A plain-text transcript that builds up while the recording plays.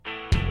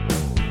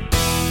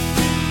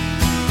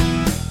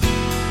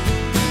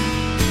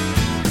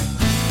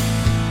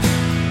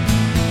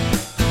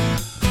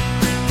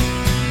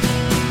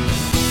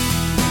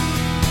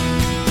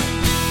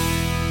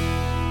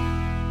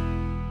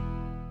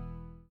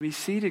Be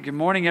seated. Good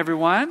morning,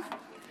 everyone.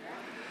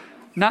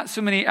 Not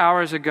so many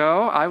hours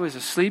ago, I was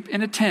asleep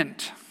in a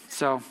tent.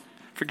 So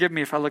forgive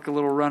me if I look a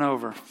little run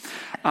over.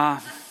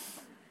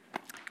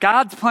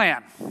 God's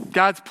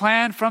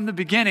plan from the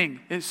beginning,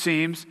 it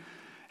seems,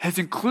 has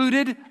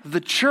included the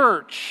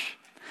church,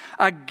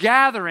 a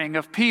gathering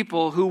of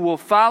people who will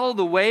follow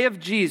the way of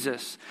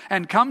Jesus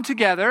and come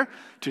together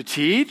to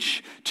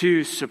teach,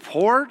 to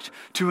support,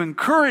 to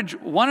encourage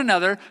one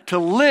another to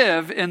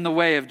live in the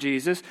way of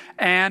Jesus,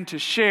 and to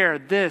share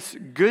this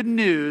good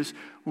news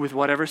with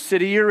whatever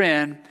city you're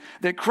in,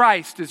 that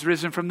Christ is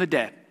risen from the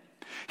dead.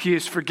 He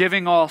is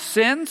forgiving all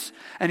sins,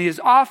 and He is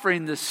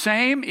offering the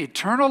same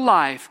eternal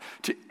life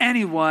to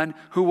anyone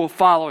who will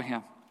follow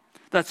Him.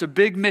 That's a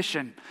big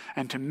mission.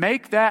 And to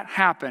make that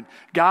happen,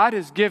 God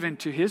has given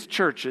to His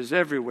churches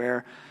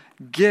everywhere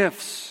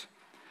gifts.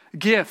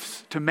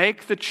 Gifts to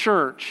make the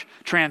church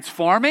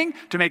transforming,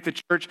 to make the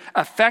church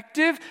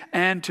effective,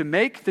 and to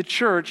make the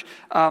church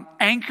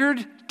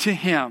anchored to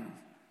Him.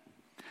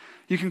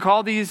 You can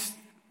call these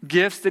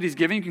gifts that He's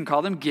giving, you can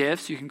call them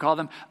gifts, you can call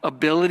them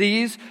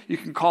abilities, you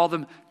can call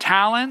them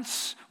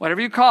talents,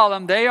 whatever you call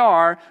them, they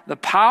are the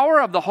power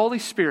of the Holy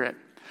Spirit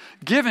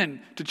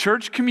given to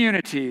church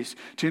communities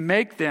to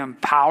make them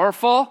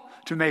powerful,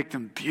 to make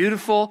them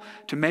beautiful,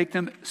 to make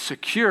them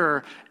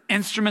secure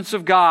instruments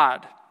of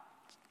God.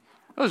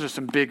 Those are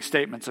some big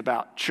statements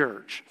about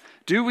church.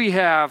 Do we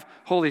have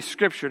Holy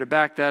Scripture to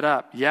back that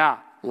up? Yeah,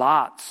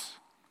 lots.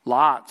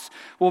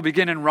 We'll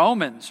begin in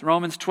Romans.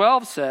 Romans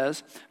 12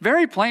 says,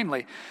 very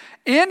plainly,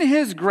 in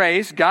His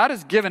grace, God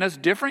has given us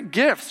different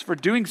gifts for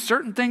doing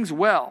certain things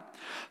well.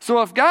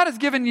 So if God has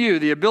given you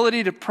the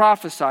ability to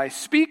prophesy,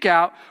 speak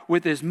out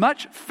with as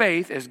much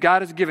faith as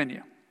God has given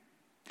you.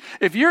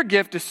 If your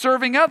gift is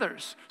serving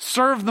others,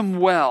 serve them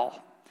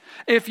well.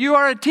 If you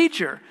are a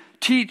teacher,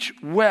 teach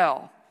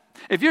well.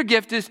 If your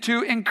gift is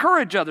to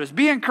encourage others,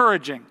 be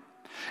encouraging.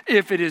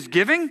 If it is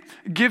giving,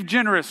 give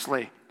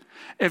generously.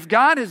 If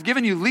God has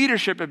given you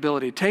leadership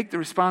ability, take the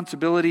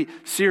responsibility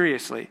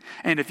seriously.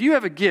 And if you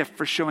have a gift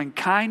for showing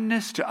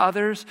kindness to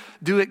others,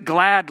 do it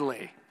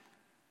gladly.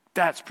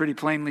 That's pretty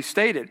plainly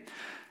stated.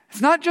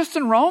 It's not just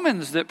in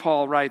Romans that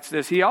Paul writes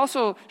this. He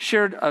also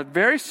shared a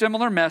very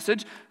similar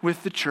message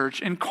with the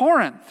church in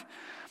Corinth,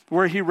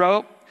 where he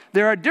wrote,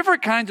 there are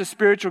different kinds of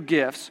spiritual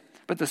gifts,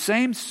 but the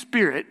same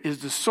Spirit is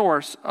the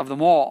source of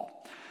them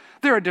all.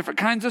 There are different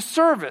kinds of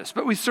service,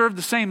 but we serve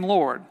the same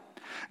Lord.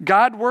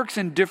 God works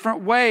in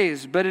different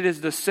ways, but it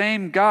is the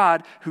same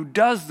God who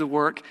does the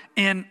work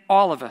in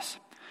all of us.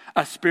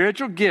 A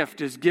spiritual gift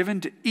is given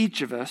to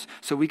each of us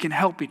so we can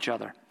help each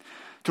other.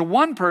 To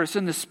one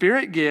person, the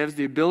Spirit gives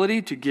the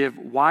ability to give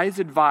wise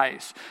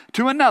advice.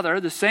 To another,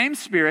 the same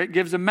Spirit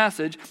gives a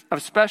message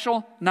of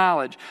special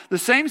knowledge. The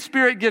same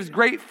Spirit gives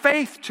great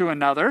faith to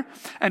another,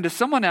 and to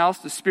someone else,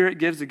 the Spirit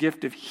gives the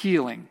gift of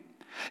healing.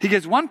 He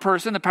gives one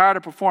person the power to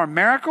perform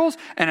miracles,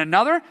 and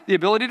another the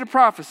ability to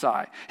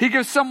prophesy. He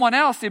gives someone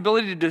else the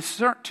ability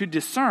to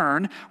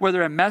discern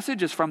whether a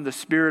message is from the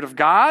Spirit of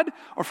God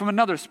or from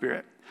another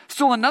spirit.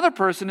 Still another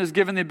person is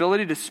given the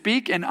ability to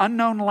speak in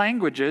unknown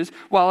languages,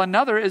 while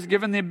another is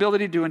given the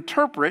ability to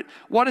interpret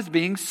what is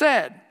being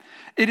said.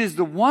 It is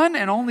the one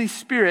and only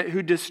Spirit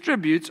who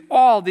distributes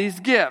all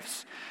these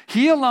gifts.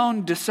 He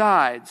alone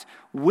decides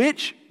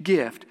which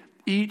gift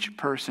each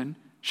person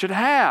should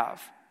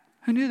have.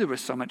 Who knew there was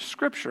so much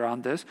Scripture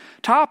on this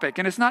topic?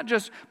 And it's not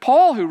just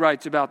Paul who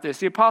writes about this.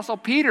 The Apostle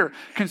Peter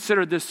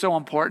considered this so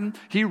important,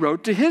 he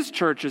wrote to his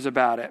churches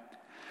about it.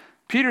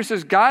 Peter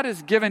says, God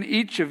has given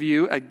each of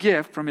you a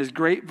gift from His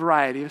great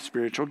variety of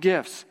spiritual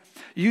gifts.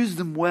 Use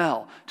them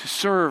well to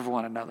serve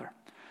one another.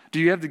 Do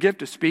you have the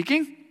gift of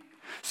speaking?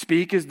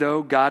 Speak as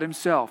though God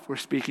Himself were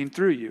speaking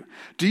through you.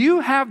 Do you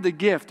have the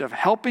gift of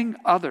helping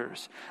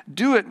others?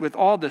 Do it with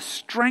all the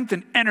strength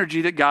and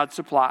energy that God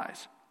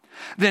supplies.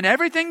 Then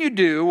everything you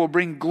do will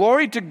bring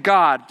glory to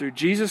God through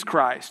Jesus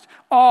Christ.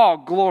 All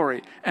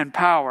glory and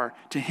power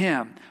to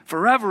Him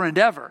forever and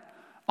ever.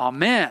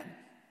 Amen.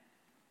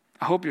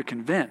 I hope you're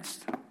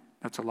convinced.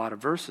 That's a lot of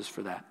verses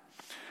for that.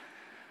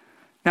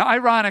 Now,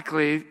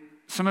 ironically,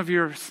 some of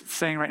you are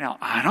saying right now,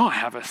 I don't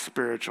have a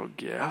spiritual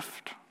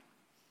gift.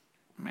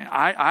 I mean,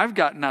 I've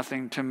got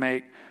nothing to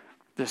make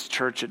this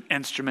church an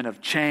instrument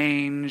of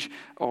change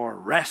or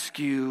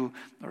rescue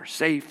or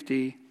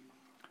safety.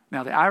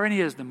 Now, the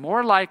irony is, the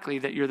more likely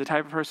that you're the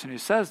type of person who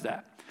says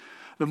that,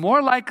 the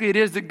more likely it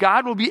is that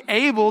God will be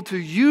able to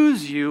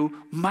use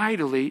you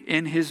mightily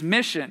in His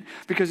mission.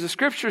 Because the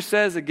Scripture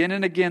says again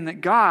and again that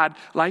God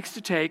likes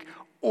to take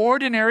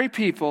ordinary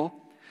people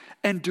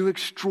and do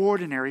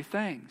extraordinary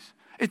things.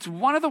 It's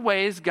one of the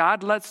ways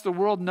God lets the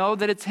world know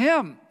that it's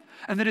Him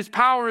and that His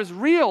power is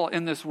real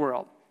in this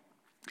world.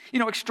 You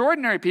know,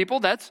 extraordinary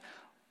people, that's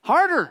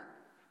harder.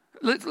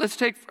 Let's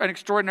take an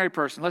extraordinary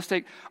person. Let's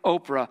take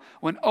Oprah.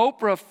 When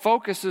Oprah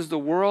focuses the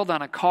world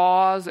on a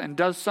cause and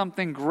does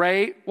something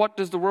great, what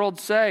does the world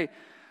say?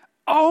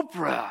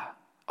 Oprah,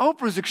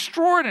 Oprah's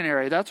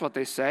extraordinary, that's what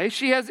they say.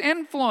 She has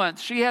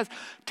influence. She has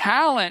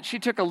talent. She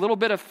took a little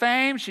bit of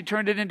fame. She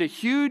turned it into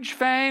huge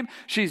fame.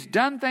 She's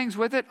done things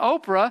with it.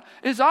 Oprah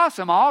is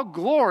awesome. All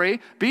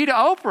glory be to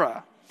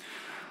Oprah.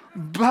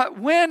 But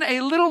when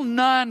a little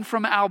nun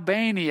from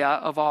Albania,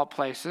 of all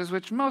places,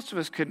 which most of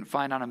us couldn't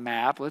find on a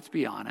map, let's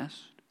be honest,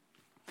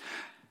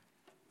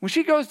 when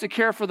she goes to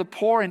care for the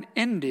poor in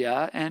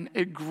India, and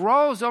it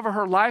grows over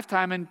her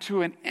lifetime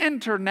into an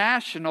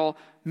international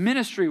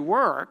ministry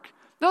work,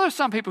 now there's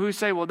some people who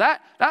say, well,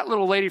 that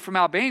little lady from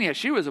Albania,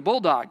 she was a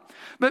bulldog.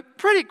 But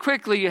pretty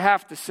quickly you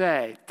have to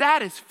say,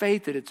 that is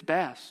faith at its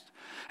best.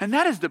 And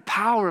that is the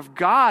power of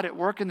God at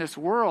work in this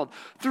world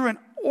through an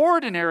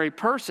ordinary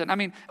person. I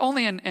mean,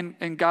 only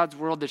in God's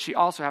world does she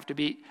also have to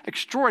be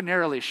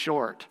extraordinarily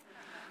short.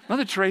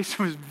 Mother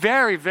Teresa was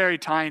very, very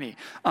tiny.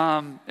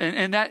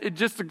 And that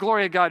just the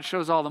glory of God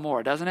shows all the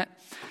more, doesn't it?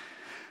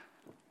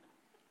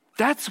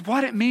 That's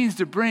what it means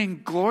to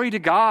bring glory to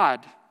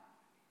God.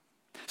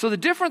 So the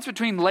difference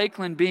between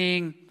Lakeland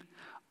being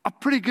a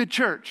pretty good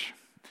church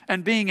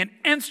and being an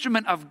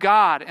instrument of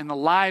God in the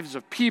lives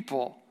of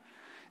people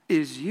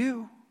is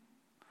you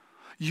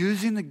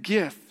using the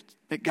gift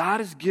that God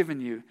has given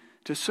you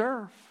to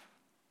serve.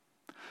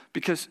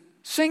 Because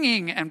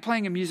singing and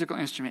playing a musical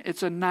instrument,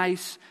 it's a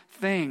nice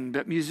thing,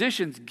 but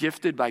musicians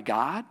gifted by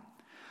God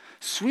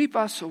sweep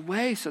us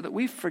away so that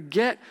we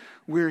forget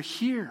we're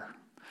here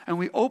and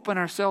we open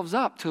ourselves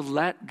up to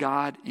let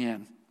God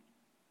in.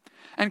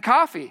 And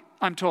coffee,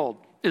 I'm told,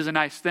 is a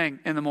nice thing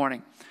in the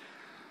morning.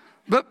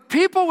 But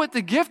people with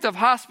the gift of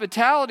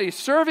hospitality,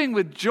 serving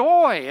with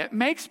joy, it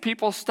makes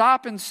people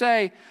stop and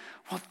say,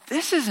 well,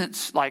 this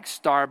isn't like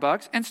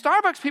Starbucks. And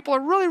Starbucks people are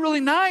really, really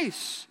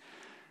nice.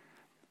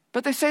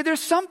 But they say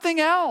there's something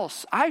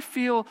else. I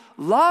feel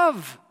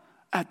love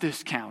at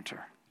this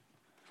counter.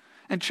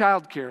 And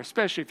childcare,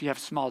 especially if you have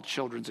small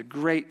children, is a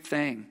great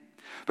thing.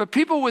 But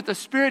people with a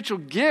spiritual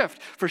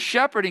gift for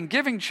shepherding,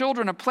 giving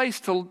children a place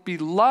to be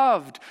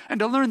loved and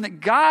to learn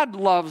that God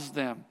loves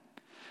them.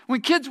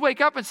 When kids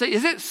wake up and say,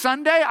 is it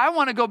Sunday? I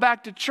want to go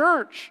back to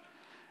church.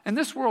 In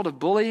this world of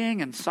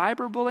bullying and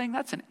cyberbullying,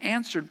 that's an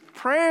answered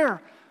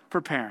prayer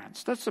for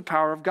parents. That's the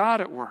power of God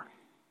at work.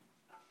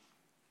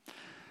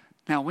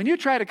 Now, when you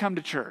try to come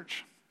to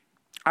church,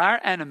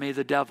 our enemy,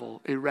 the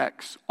devil,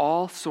 erects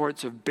all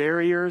sorts of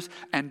barriers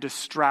and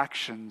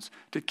distractions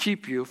to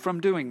keep you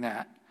from doing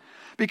that.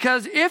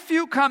 Because if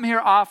you come here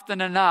often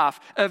enough,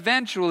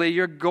 eventually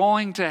you're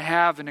going to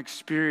have an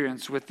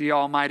experience with the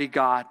Almighty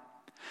God.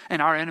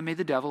 And our enemy,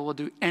 the devil, will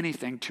do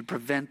anything to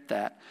prevent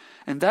that.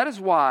 And that is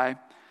why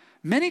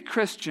many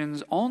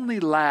Christians only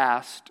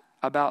last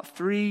about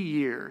 3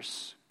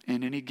 years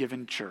in any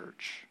given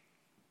church.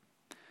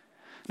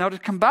 Now, to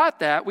combat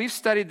that, we've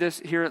studied this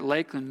here at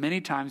Lakeland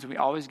many times, and we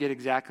always get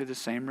exactly the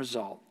same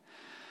result.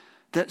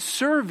 That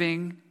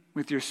serving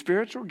with your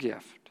spiritual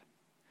gift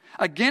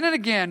again and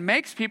again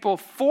makes people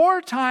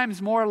 4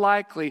 times more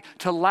likely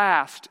to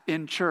last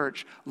in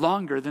church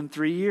longer than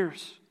 3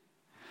 years.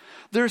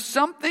 There's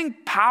something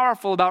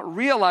powerful about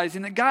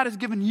realizing that God has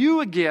given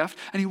you a gift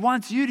and He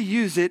wants you to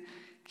use it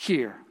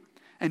here.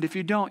 And if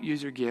you don't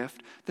use your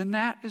gift, then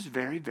that is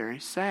very, very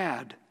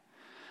sad.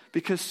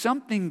 Because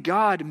something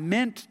God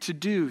meant to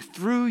do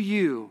through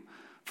you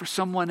for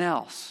someone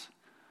else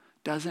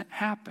doesn't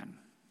happen.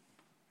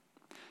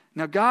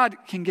 Now, God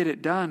can get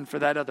it done for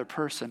that other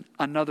person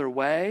another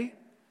way.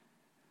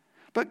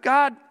 But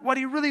God, what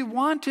He really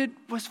wanted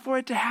was for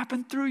it to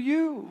happen through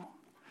you.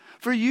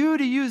 For you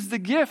to use the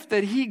gift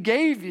that He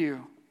gave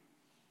you.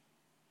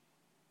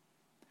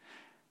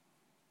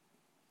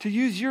 To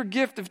use your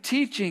gift of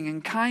teaching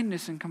and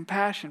kindness and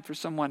compassion for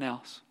someone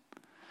else.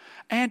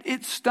 And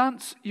it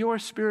stunts your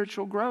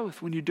spiritual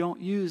growth when you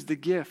don't use the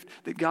gift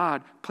that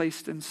God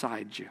placed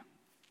inside you.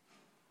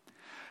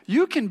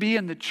 You can be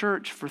in the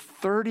church for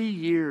 30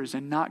 years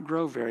and not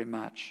grow very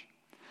much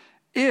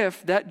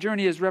if that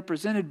journey is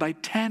represented by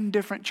 10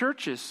 different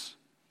churches.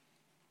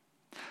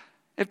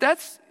 If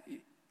that's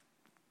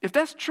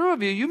true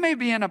of you, you may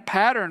be in a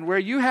pattern where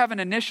you have an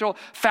initial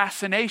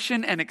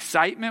fascination and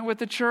excitement with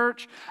the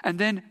church, and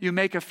then you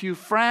make a few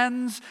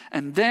friends,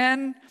 and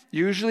then,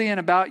 usually in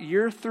about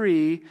year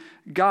 3,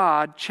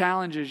 God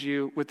challenges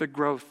you with a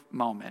growth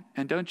moment.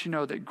 And don't you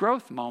know that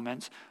growth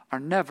moments are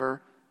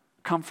never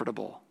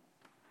comfortable?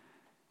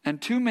 And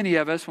too many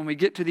of us, when we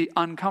get to the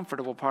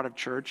uncomfortable part of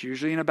church,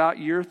 usually in about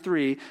year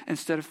 3,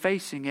 instead of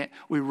facing it,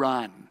 we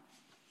run.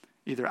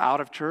 Either out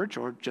of church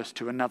or just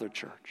to another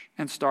church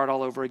and start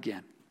all over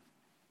again.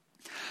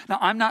 Now,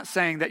 I'm not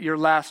saying that your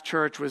last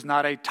church was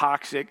not a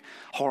toxic,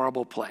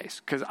 horrible place,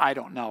 because I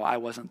don't know, I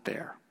wasn't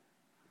there.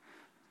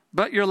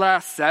 But your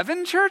last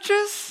 7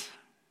 churches?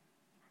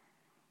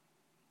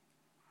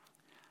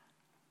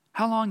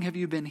 How long have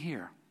you been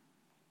here?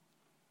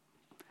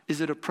 Is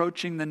it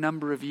approaching the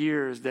number of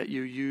years that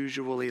you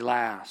usually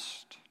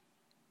last?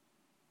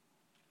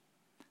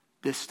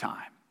 This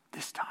time,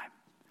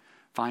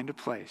 find a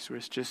place where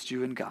it's just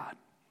you and God.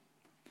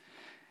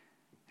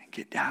 And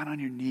get down on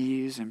your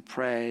knees and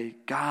pray,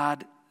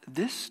 God,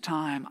 this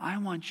time I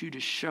want you to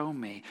show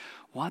me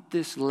what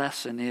this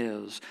lesson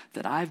is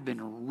that I've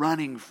been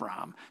running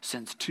from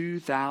since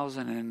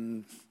 2000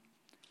 and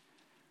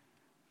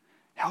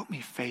help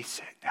me face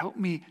it. Help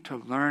me to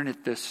learn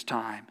it this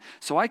time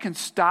so I can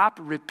stop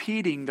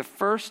repeating the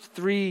first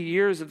 3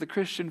 years of the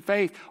Christian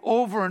faith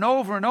over and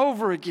over and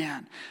over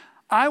again.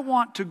 I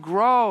want to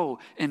grow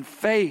in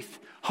faith,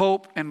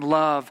 hope, and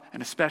love,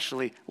 and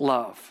especially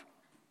love.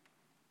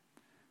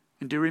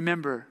 And do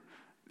remember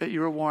that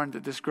you were warned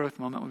that this growth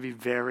moment would be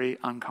very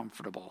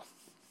uncomfortable.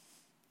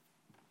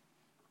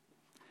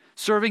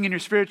 Serving in your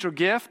spiritual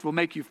gift will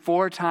make you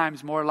 4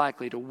 times more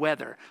likely to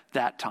weather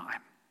that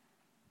time.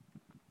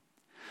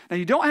 Now,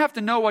 you don't have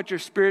to know what your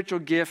spiritual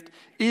gift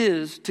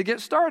is to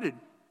get started.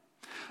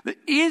 The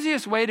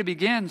easiest way to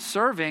begin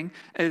serving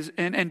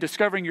and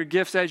discovering your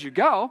gifts as you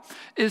go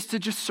is to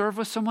just serve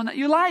with someone that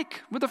you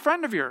like, with a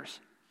friend of yours.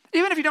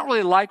 Even if you don't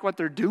really like what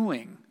they're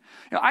doing.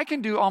 I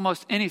can do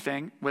almost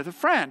anything with a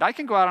friend. I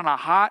can go out on a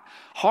hot,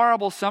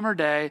 horrible summer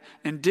day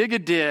and dig a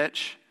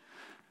ditch,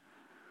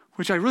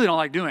 which I really don't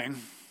like doing,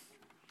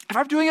 if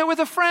I'm doing it with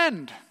a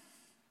friend.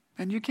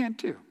 And you can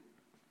too.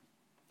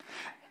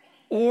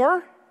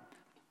 Or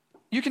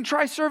you can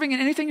try serving in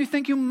anything you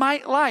think you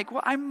might like.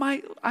 Well, I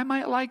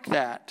might like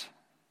that.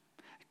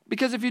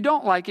 Because if you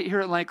don't like it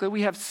here at Lakeland,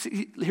 we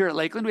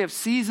have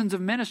seasons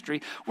of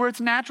ministry where it's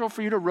natural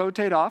for you to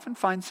rotate off and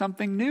find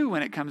something new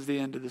when it comes to the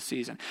end of the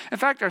season. In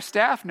fact, our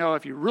staff know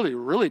if you really,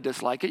 really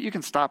dislike it, you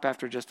can stop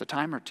after just a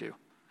time or two.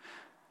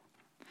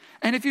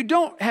 And if you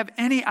don't have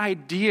any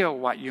idea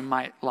what you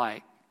might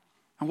like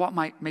and what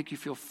might make you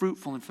feel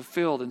fruitful and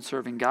fulfilled in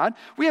serving God,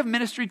 we have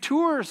ministry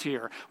tours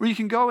here where you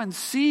can go and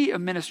see a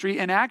ministry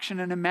in action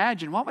and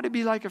imagine, what would it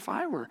be like if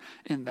I were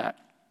in that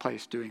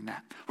place doing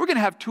that? We're going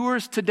to have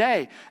tours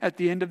today at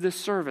the end of this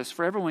service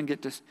for everyone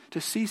get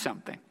to see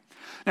something.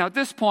 Now at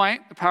this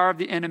point, the power of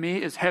the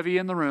enemy is heavy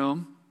in the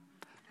room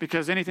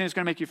because anything that's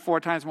going to make you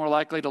 4 times more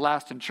likely to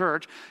last in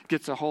church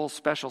gets a whole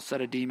special set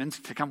of demons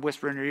to come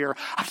whisper in your ear.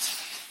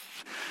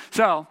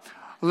 So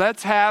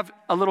let's have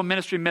a little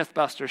ministry myth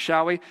buster,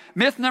 shall we?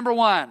 Myth number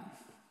 1.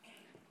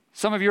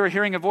 Some of you are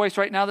hearing a voice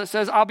right now that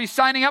says, I'll be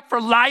signing up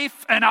for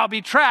life and I'll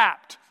be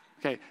trapped.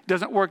 Okay, it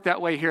doesn't work that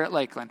way here at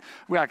Lakeland.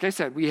 Like I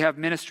said, we have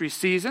ministry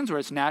seasons where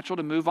it's natural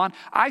to move on.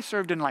 I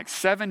served in like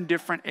 7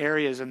 different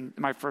areas in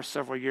my first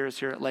several years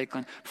here at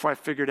Lakeland before I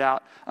figured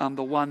out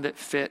the one that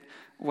fit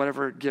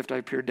whatever gift I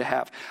appeared to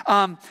have.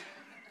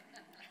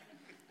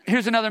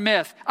 Here's another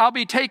myth. I'll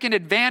be taken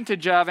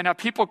advantage of and have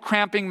people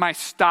cramping my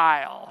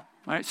style.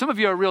 Right? Some of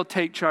you are real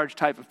take charge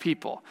type of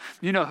people.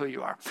 You know who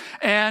you are.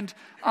 And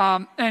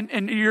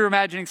you're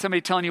imagining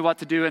somebody telling you what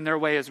to do and their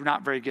way is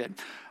not very good.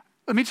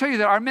 Let me tell you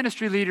that our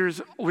ministry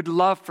leaders would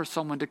love for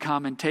someone to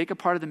come and take a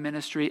part of the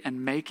ministry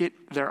and make it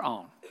their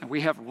own. And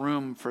we have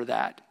room for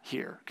that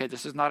here. Okay,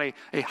 this is not a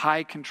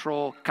high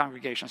control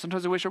congregation.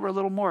 Sometimes I wish it were a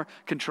little more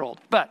controlled,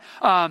 but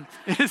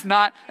it is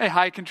not a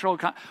high control.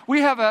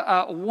 We have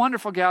a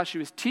wonderful gal. She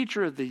was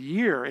teacher of the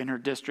year in her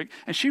district,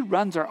 and she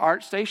runs our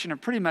art station, and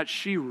pretty much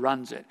she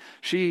runs it.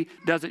 She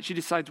does it. She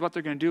decides what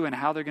they're going to do and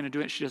how they're going to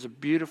do it. She does a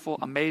beautiful,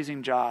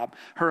 amazing job.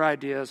 Her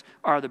ideas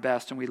are the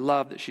best, and we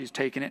love that she's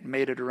taken it and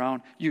made it her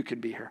own. You could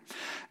be her.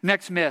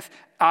 Next myth.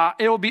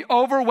 It will be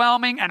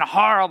overwhelming and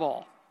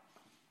horrible.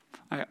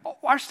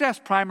 Our staff's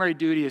primary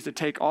duty is to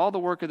take all the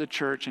work of the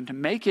church and to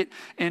make it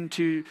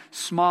into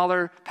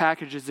smaller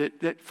packages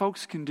that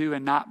folks can do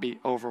and not be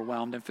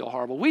overwhelmed and feel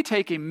horrible. We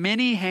take a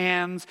many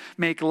hands,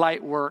 make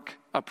light work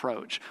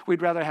approach.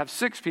 We'd rather have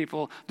 6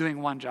 people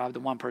doing one job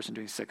than one person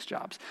doing 6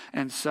 jobs.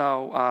 And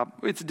so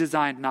it's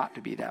designed not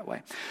to be that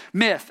way.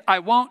 Myth, I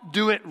won't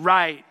do it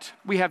right.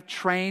 We have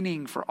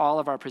training for all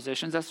of our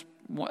positions. That's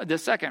the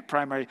second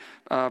primary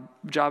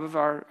job of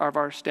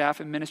our staff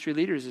and ministry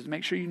leaders is to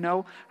make sure you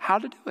know how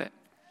to do it.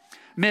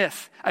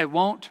 Myth, I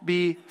won't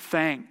be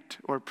thanked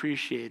or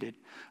appreciated.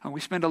 And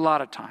we spend a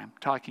lot of time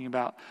talking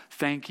about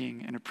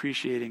thanking and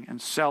appreciating and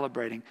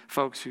celebrating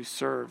folks who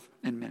serve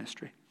in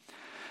ministry.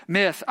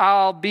 Myth,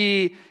 I'll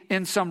be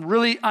in some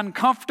really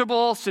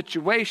uncomfortable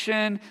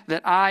situation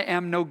that I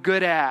am no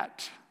good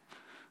at.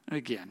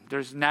 Again,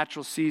 there's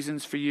natural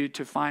seasons for you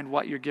to find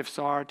what your gifts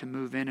are, to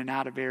move in and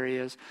out of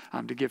areas,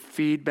 to give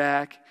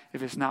feedback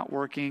if it's not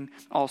working,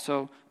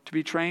 also to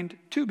be trained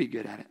to be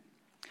good at it.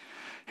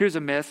 Here's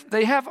a myth.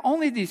 They have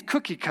only these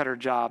cookie cutter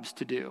jobs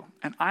to do,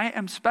 and I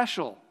am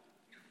special.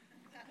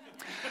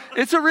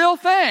 It's a real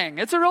thing.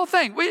 It's a real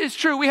thing. It's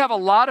true. We have a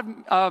lot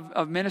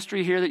of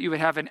ministry here that you would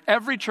have in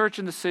every church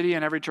in the city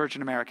and every church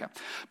in America.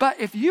 But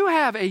if you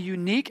have a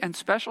unique and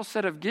special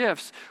set of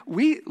gifts,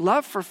 we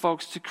love for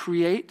folks to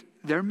create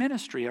their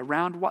ministry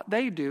around what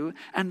they do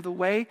and the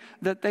way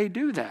that they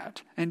do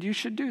that. And you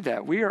should do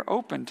that. We are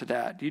open to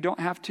that. You don't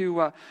have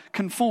to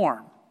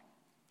conform.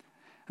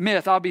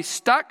 Myth, I'll be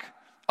stuck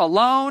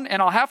alone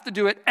and I'll have to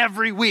do it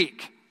every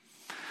week.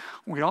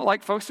 We don't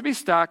like folks to be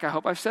stuck. I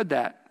hope I've said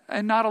that.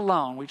 And not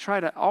alone. We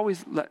try to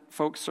always let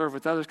folks serve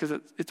with others because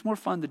it's more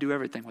fun to do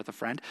everything with a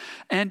friend.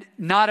 And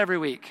not every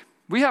week.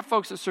 We have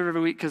folks that serve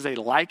every week because they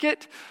like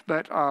it,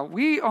 but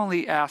we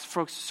only ask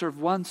folks to serve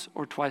once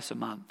or twice a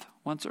month.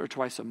 Once or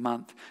twice a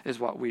month is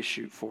what we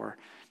shoot for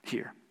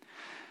here.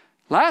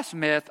 Last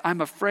myth, I'm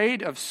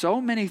afraid of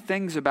so many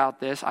things about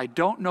this, I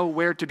don't know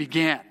where to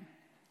begin.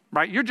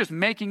 Right? You're just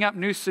making up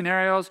new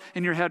scenarios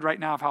in your head right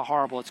now of how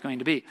horrible it's going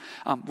to be.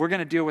 We're going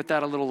to deal with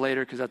that a little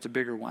later because that's a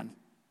bigger one.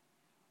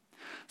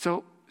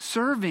 So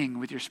serving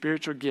with your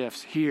spiritual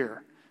gifts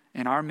here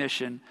in our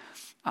mission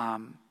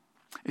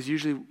is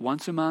usually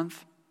once a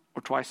month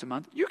or twice a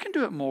month. You can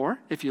do it more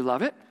if you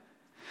love it.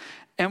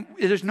 And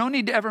there's no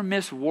need to ever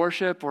miss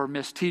worship or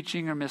miss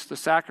teaching or miss the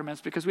sacraments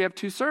because we have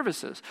 2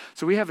 services.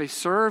 So we have a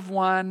serve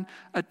one,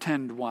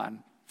 attend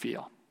one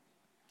feel.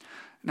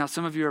 Now,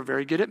 some of you are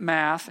very good at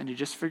math, and you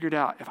just figured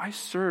out, if I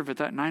serve at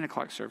that 9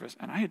 o'clock service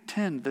and I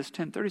attend this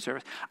 10:30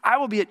 service, I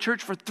will be at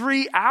church for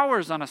 3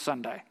 hours on a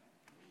Sunday.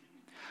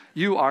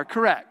 You are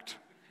correct.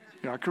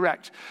 You are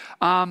correct.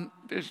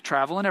 There's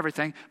travel and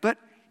everything, but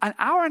an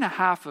hour and a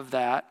half of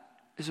that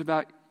is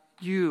about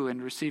you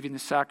and receiving the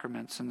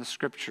sacraments and the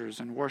scriptures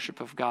and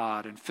worship of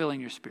God and filling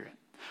your spirit,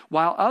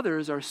 while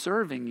others are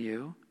serving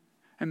you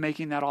and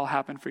making that all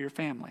happen for your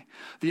family.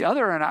 The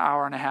other an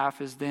hour and a half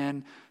is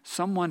then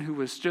someone who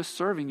was just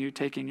serving you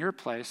taking your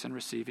place and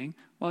receiving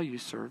while you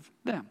serve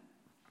them.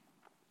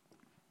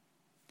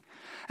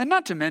 And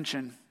not to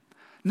mention,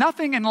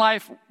 nothing in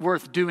life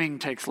worth doing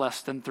takes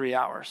less than 3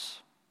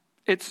 hours.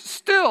 It's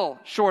still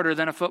shorter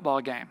than a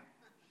football game.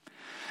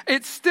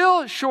 It's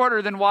still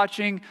shorter than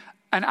watching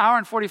an hour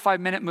and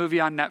 45-minute movie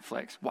on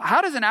Netflix. Well,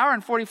 how does an hour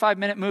and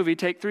 45-minute movie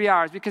take 3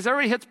 hours? Because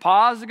everybody hits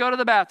pause to go to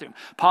the bathroom,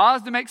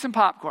 pause to make some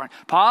popcorn,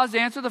 pause to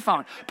answer the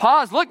phone,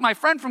 pause, look, my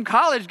friend from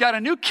college got a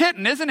new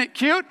kitten, isn't it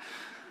cute?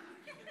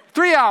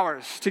 3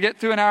 hours to get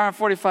through an hour and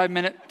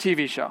 45-minute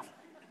TV show.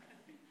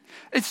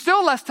 It's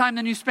still less time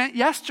than you spent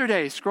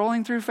yesterday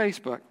scrolling through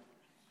Facebook.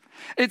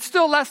 It's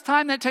still less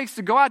time than it takes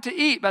to go out to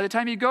eat by the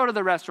time you go to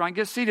the restaurant,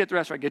 get seated at the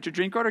restaurant, get your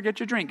drink order, get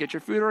your drink, get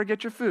your food order,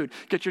 get your food,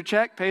 get your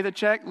check, pay the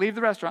check, leave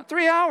the restaurant.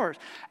 3 hours.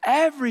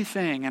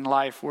 Everything in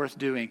life worth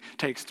doing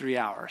takes 3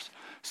 hours.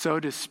 So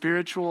does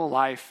spiritual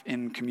life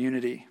in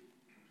community.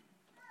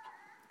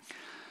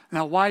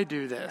 Now, why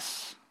do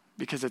this?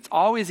 Because it's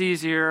always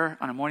easier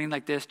on a morning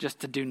like this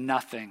just to do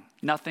nothing.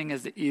 Nothing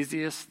is the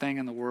easiest thing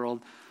in the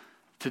world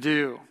to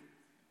do.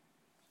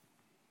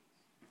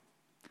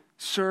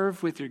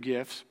 Serve with your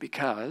gifts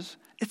because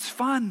it's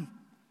fun.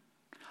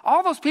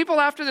 All those people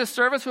after this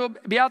service who will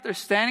be out there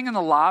standing in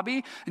the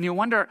lobby, and you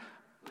wonder,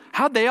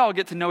 how'd they all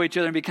get to know each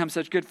other and become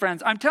such good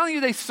friends? I'm telling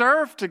you, they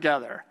serve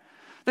together.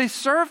 They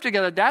serve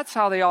together. That's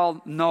how they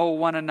all know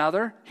one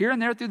another. Here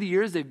and there through the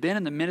years, they've been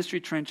in the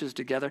ministry trenches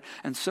together,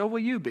 and so will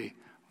you be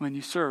when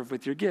you serve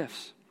with your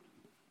gifts.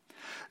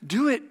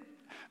 Do it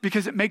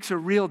because it makes a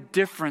real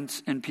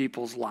difference in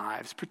people's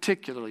lives,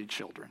 particularly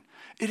children.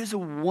 It is a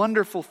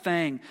wonderful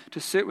thing to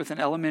sit with an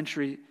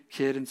elementary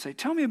kid and say,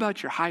 tell me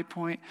about your high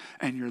point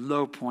and your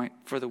low point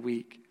for the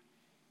week.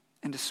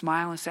 And to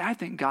smile and say, I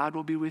think God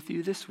will be with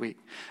you this week.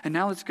 And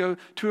now let's go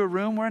to a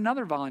room where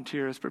another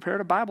volunteer has prepared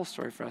a Bible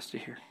story for us to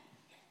hear.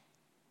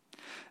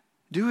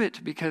 Do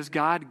it because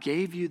God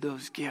gave you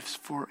those gifts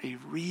for a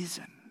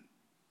reason.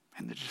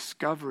 And the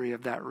discovery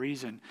of that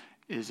reason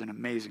is an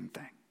amazing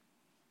thing.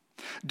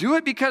 Do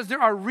it because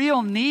there are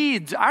real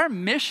needs. Our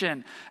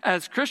mission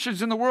as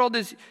Christians in the world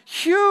is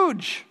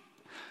huge.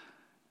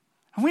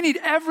 We need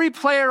every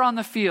player on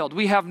the field.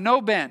 We have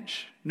no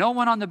bench, no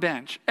one on the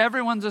bench.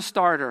 Everyone's a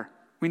starter.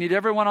 We need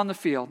everyone on the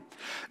field.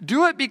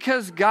 Do it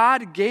because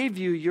God gave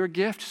you your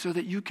gift so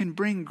that you can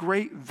bring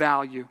great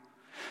value,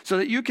 so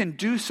that you can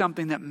do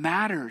something that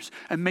matters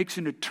and makes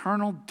an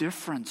eternal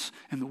difference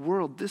in the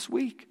world this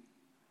week.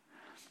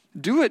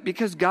 Do it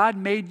because God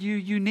made you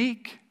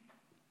unique.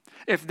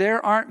 If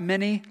there aren't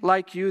many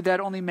like you, that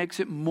only makes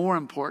it more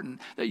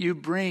important that you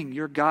bring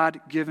your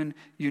God-given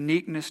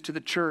uniqueness to the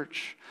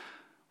church,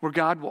 where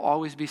God will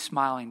always be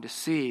smiling to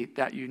see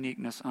that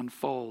uniqueness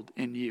unfold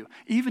in you,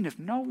 even if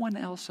no one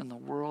else in the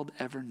world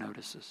ever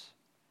notices.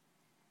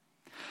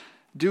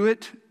 Do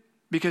it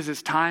because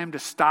it's time to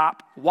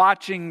stop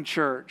watching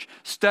church,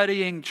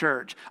 studying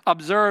church,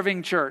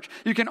 observing church.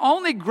 You can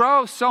only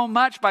grow so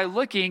much by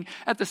looking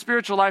at the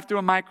spiritual life through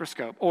a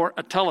microscope or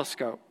a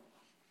telescope.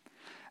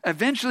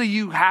 Eventually,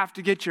 you have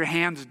to get your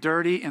hands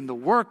dirty in the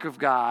work of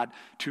God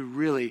to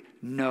really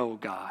know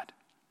God.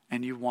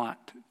 And you want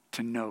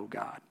to know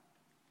God.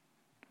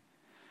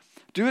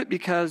 Do it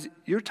because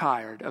you're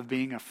tired of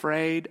being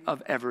afraid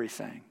of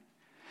everything.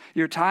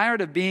 You're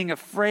tired of being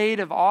afraid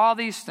of all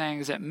these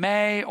things that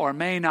may or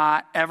may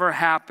not ever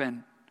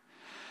happen.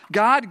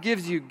 God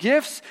gives you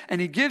gifts and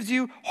He gives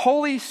you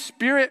Holy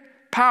Spirit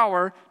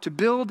power to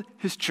build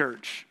His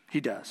church. He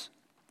does.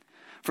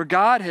 For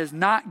God has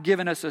not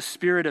given us a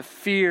spirit of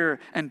fear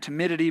and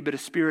timidity, but a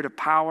spirit of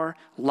power,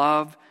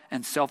 love,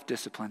 and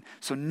self-discipline.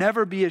 So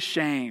never be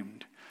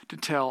ashamed to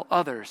tell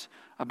others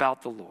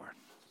about the Lord.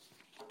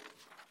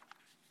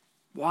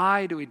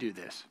 Why do we do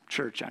this?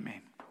 Church, I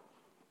mean.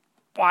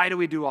 Why do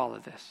we do all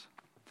of this?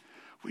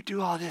 We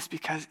do all this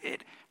because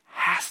it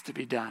has to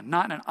be done.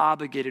 Not in an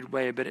obligated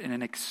way, but in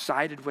an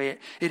excited way.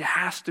 It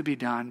has to be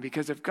done,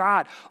 because if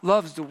God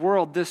loves the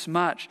world this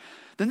much,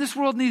 then this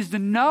world needs to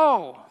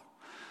know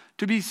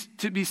to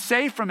be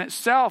safe from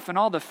itself and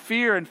all the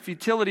fear and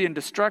futility and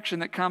destruction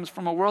that comes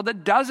from a world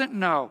that doesn't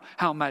know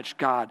how much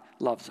God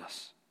loves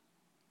us.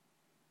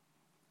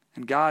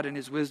 And God in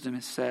his wisdom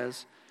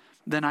says,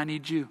 then I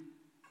need you.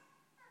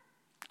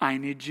 I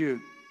need you.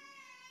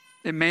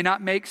 It may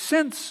not make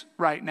sense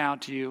right now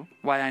to you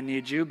why I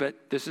need you,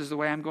 but this is the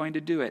way I'm going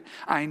to do it.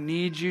 I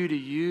need you to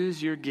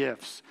use your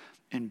gifts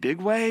in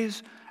big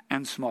ways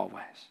and small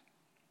ways.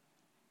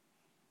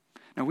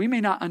 Now, we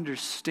may not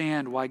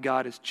understand why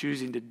God is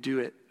choosing to do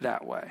it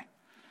that way,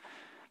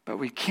 but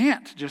we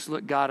can't just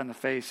look God in the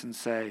face and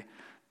say,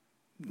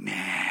 nah.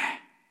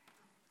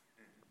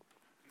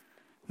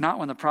 Not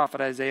when the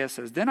prophet Isaiah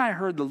says, then I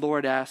heard the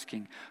Lord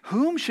asking,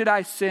 whom should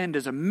I send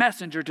as a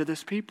messenger to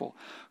this people?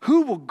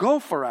 Who will go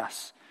for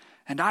us?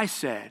 And I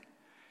said,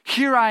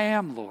 here I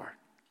am, Lord.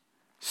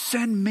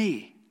 Send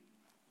me.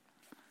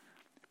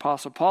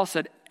 Apostle Paul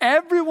said,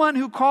 everyone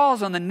who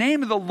calls on the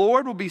name of the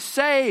Lord will be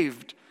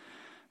saved.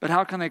 But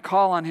how can they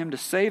call on him to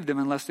save them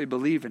unless they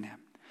believe in him?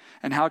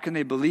 And how can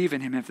they believe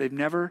in him if they've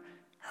never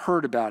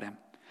heard about him?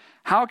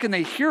 How can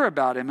they hear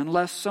about him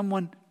unless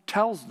someone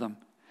tells them?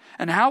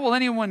 And how will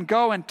anyone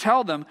go and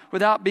tell them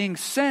without being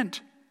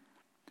sent?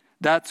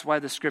 That's why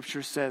the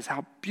scripture says,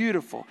 how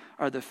beautiful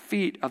are the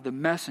feet of the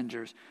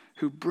messengers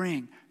who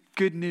bring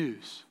good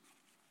news.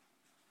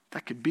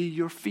 That could be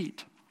your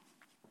feet.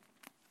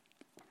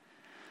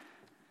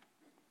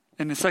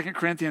 In the 2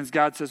 Corinthians,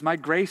 God says, my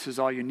grace is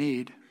all you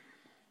need.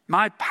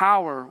 My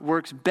power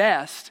works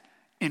best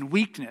in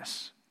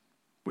weakness,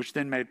 which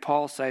then made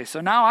Paul say,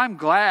 so now I'm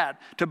glad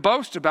to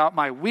boast about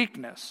my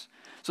weakness,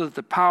 so that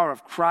the power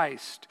of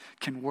Christ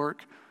can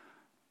work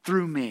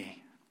through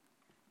me.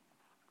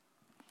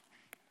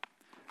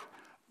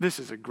 This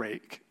is a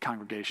great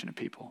congregation of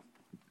people.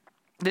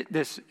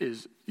 This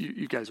is,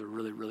 you guys are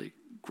really, really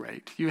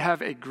great. You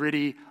have a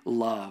gritty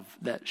love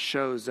that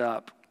shows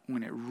up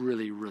when it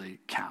really, really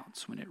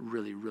counts, when it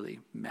really, really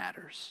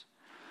matters.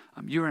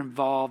 You're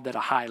involved at a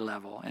high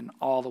level in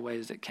all the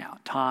ways that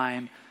count.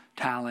 Time,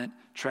 talent,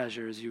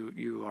 treasures,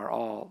 you are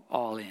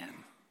all in.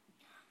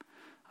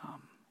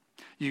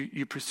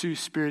 You pursue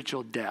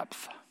spiritual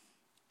depth.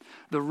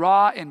 The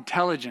raw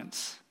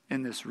intelligence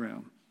in this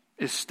room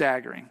is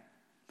staggering.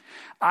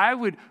 I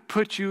would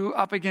put you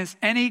up against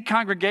any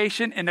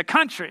congregation in the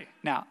country.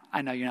 Now,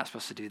 I know you're not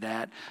supposed to do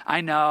that. I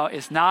know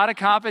it's not a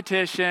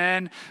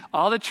competition.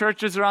 All the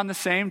churches are on the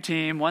same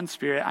team, one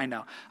spirit. I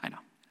know.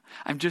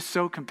 I'm just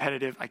so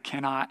competitive, I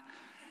cannot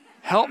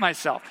help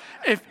myself.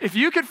 If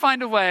you could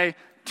find a way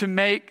to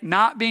make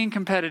not being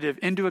competitive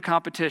into a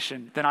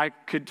competition, then I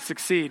could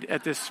succeed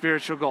at this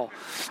spiritual goal.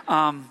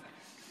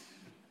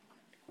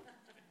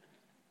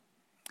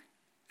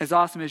 As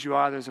awesome as you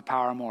are, there's a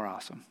power more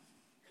awesome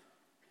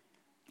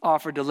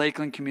offered to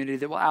Lakeland community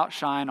that will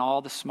outshine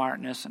all the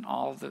smartness and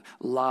all the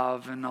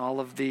love and all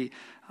of the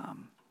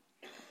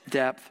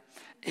depth.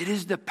 It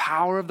is the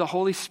power of the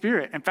Holy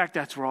Spirit. In fact,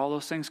 that's where all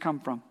those things come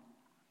from.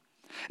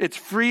 It's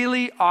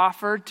freely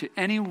offered to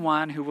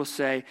anyone who will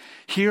say,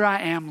 here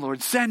I am,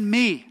 Lord, send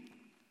me.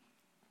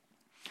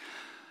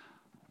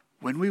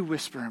 When we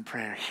whisper in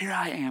prayer, here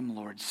I am,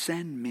 Lord,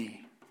 send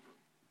me.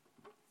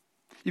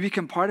 You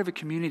become part of a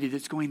community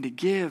that's going to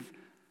give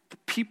the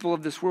people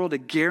of this world a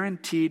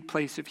guaranteed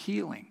place of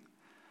healing.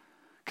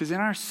 Because in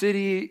our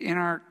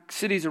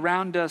cities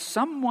around us,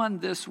 someone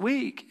this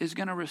week is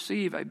going to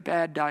receive a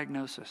bad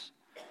diagnosis.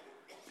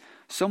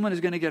 Someone is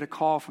going to get a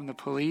call from the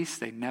police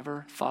they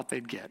never thought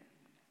they'd get.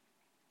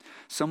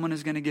 Someone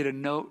is going to get a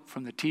note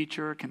from the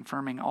teacher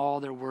confirming all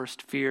their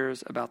worst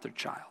fears about their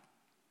child.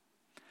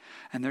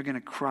 And they're going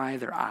to cry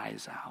their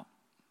eyes out.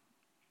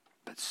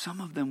 But some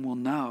of them will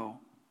know,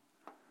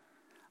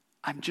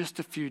 I'm just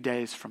a few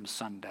days from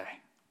Sunday,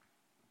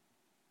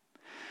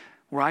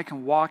 where I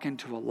can walk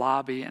into a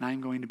lobby and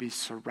I'm going to be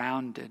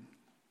surrounded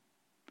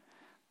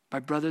by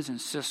brothers and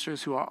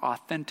sisters who are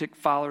authentic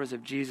followers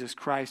of Jesus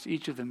Christ,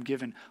 each of them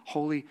given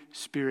Holy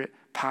Spirit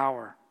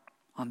power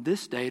on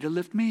this day to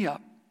lift me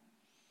up.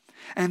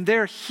 And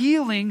their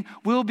healing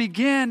will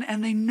begin,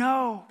 and they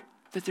know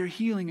that their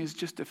healing is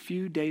just a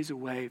few days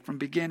away from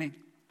beginning.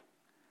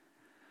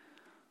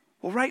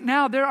 Well, right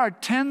now, there are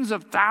tens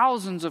of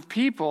thousands of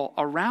people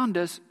around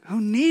us who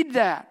need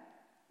that.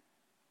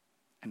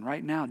 And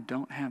right now,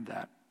 don't have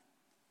that.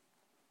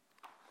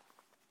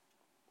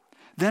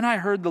 Then I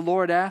heard the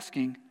Lord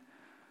asking,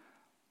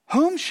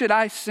 whom should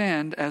I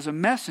send as a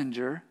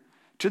messenger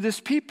to this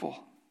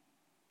people?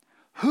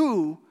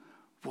 Who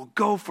will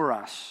go for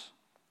us?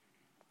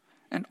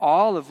 And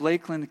all of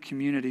Lakeland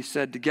community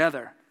said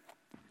together,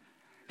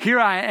 here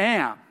I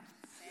am,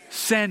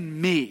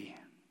 send me.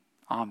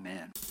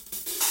 Amen.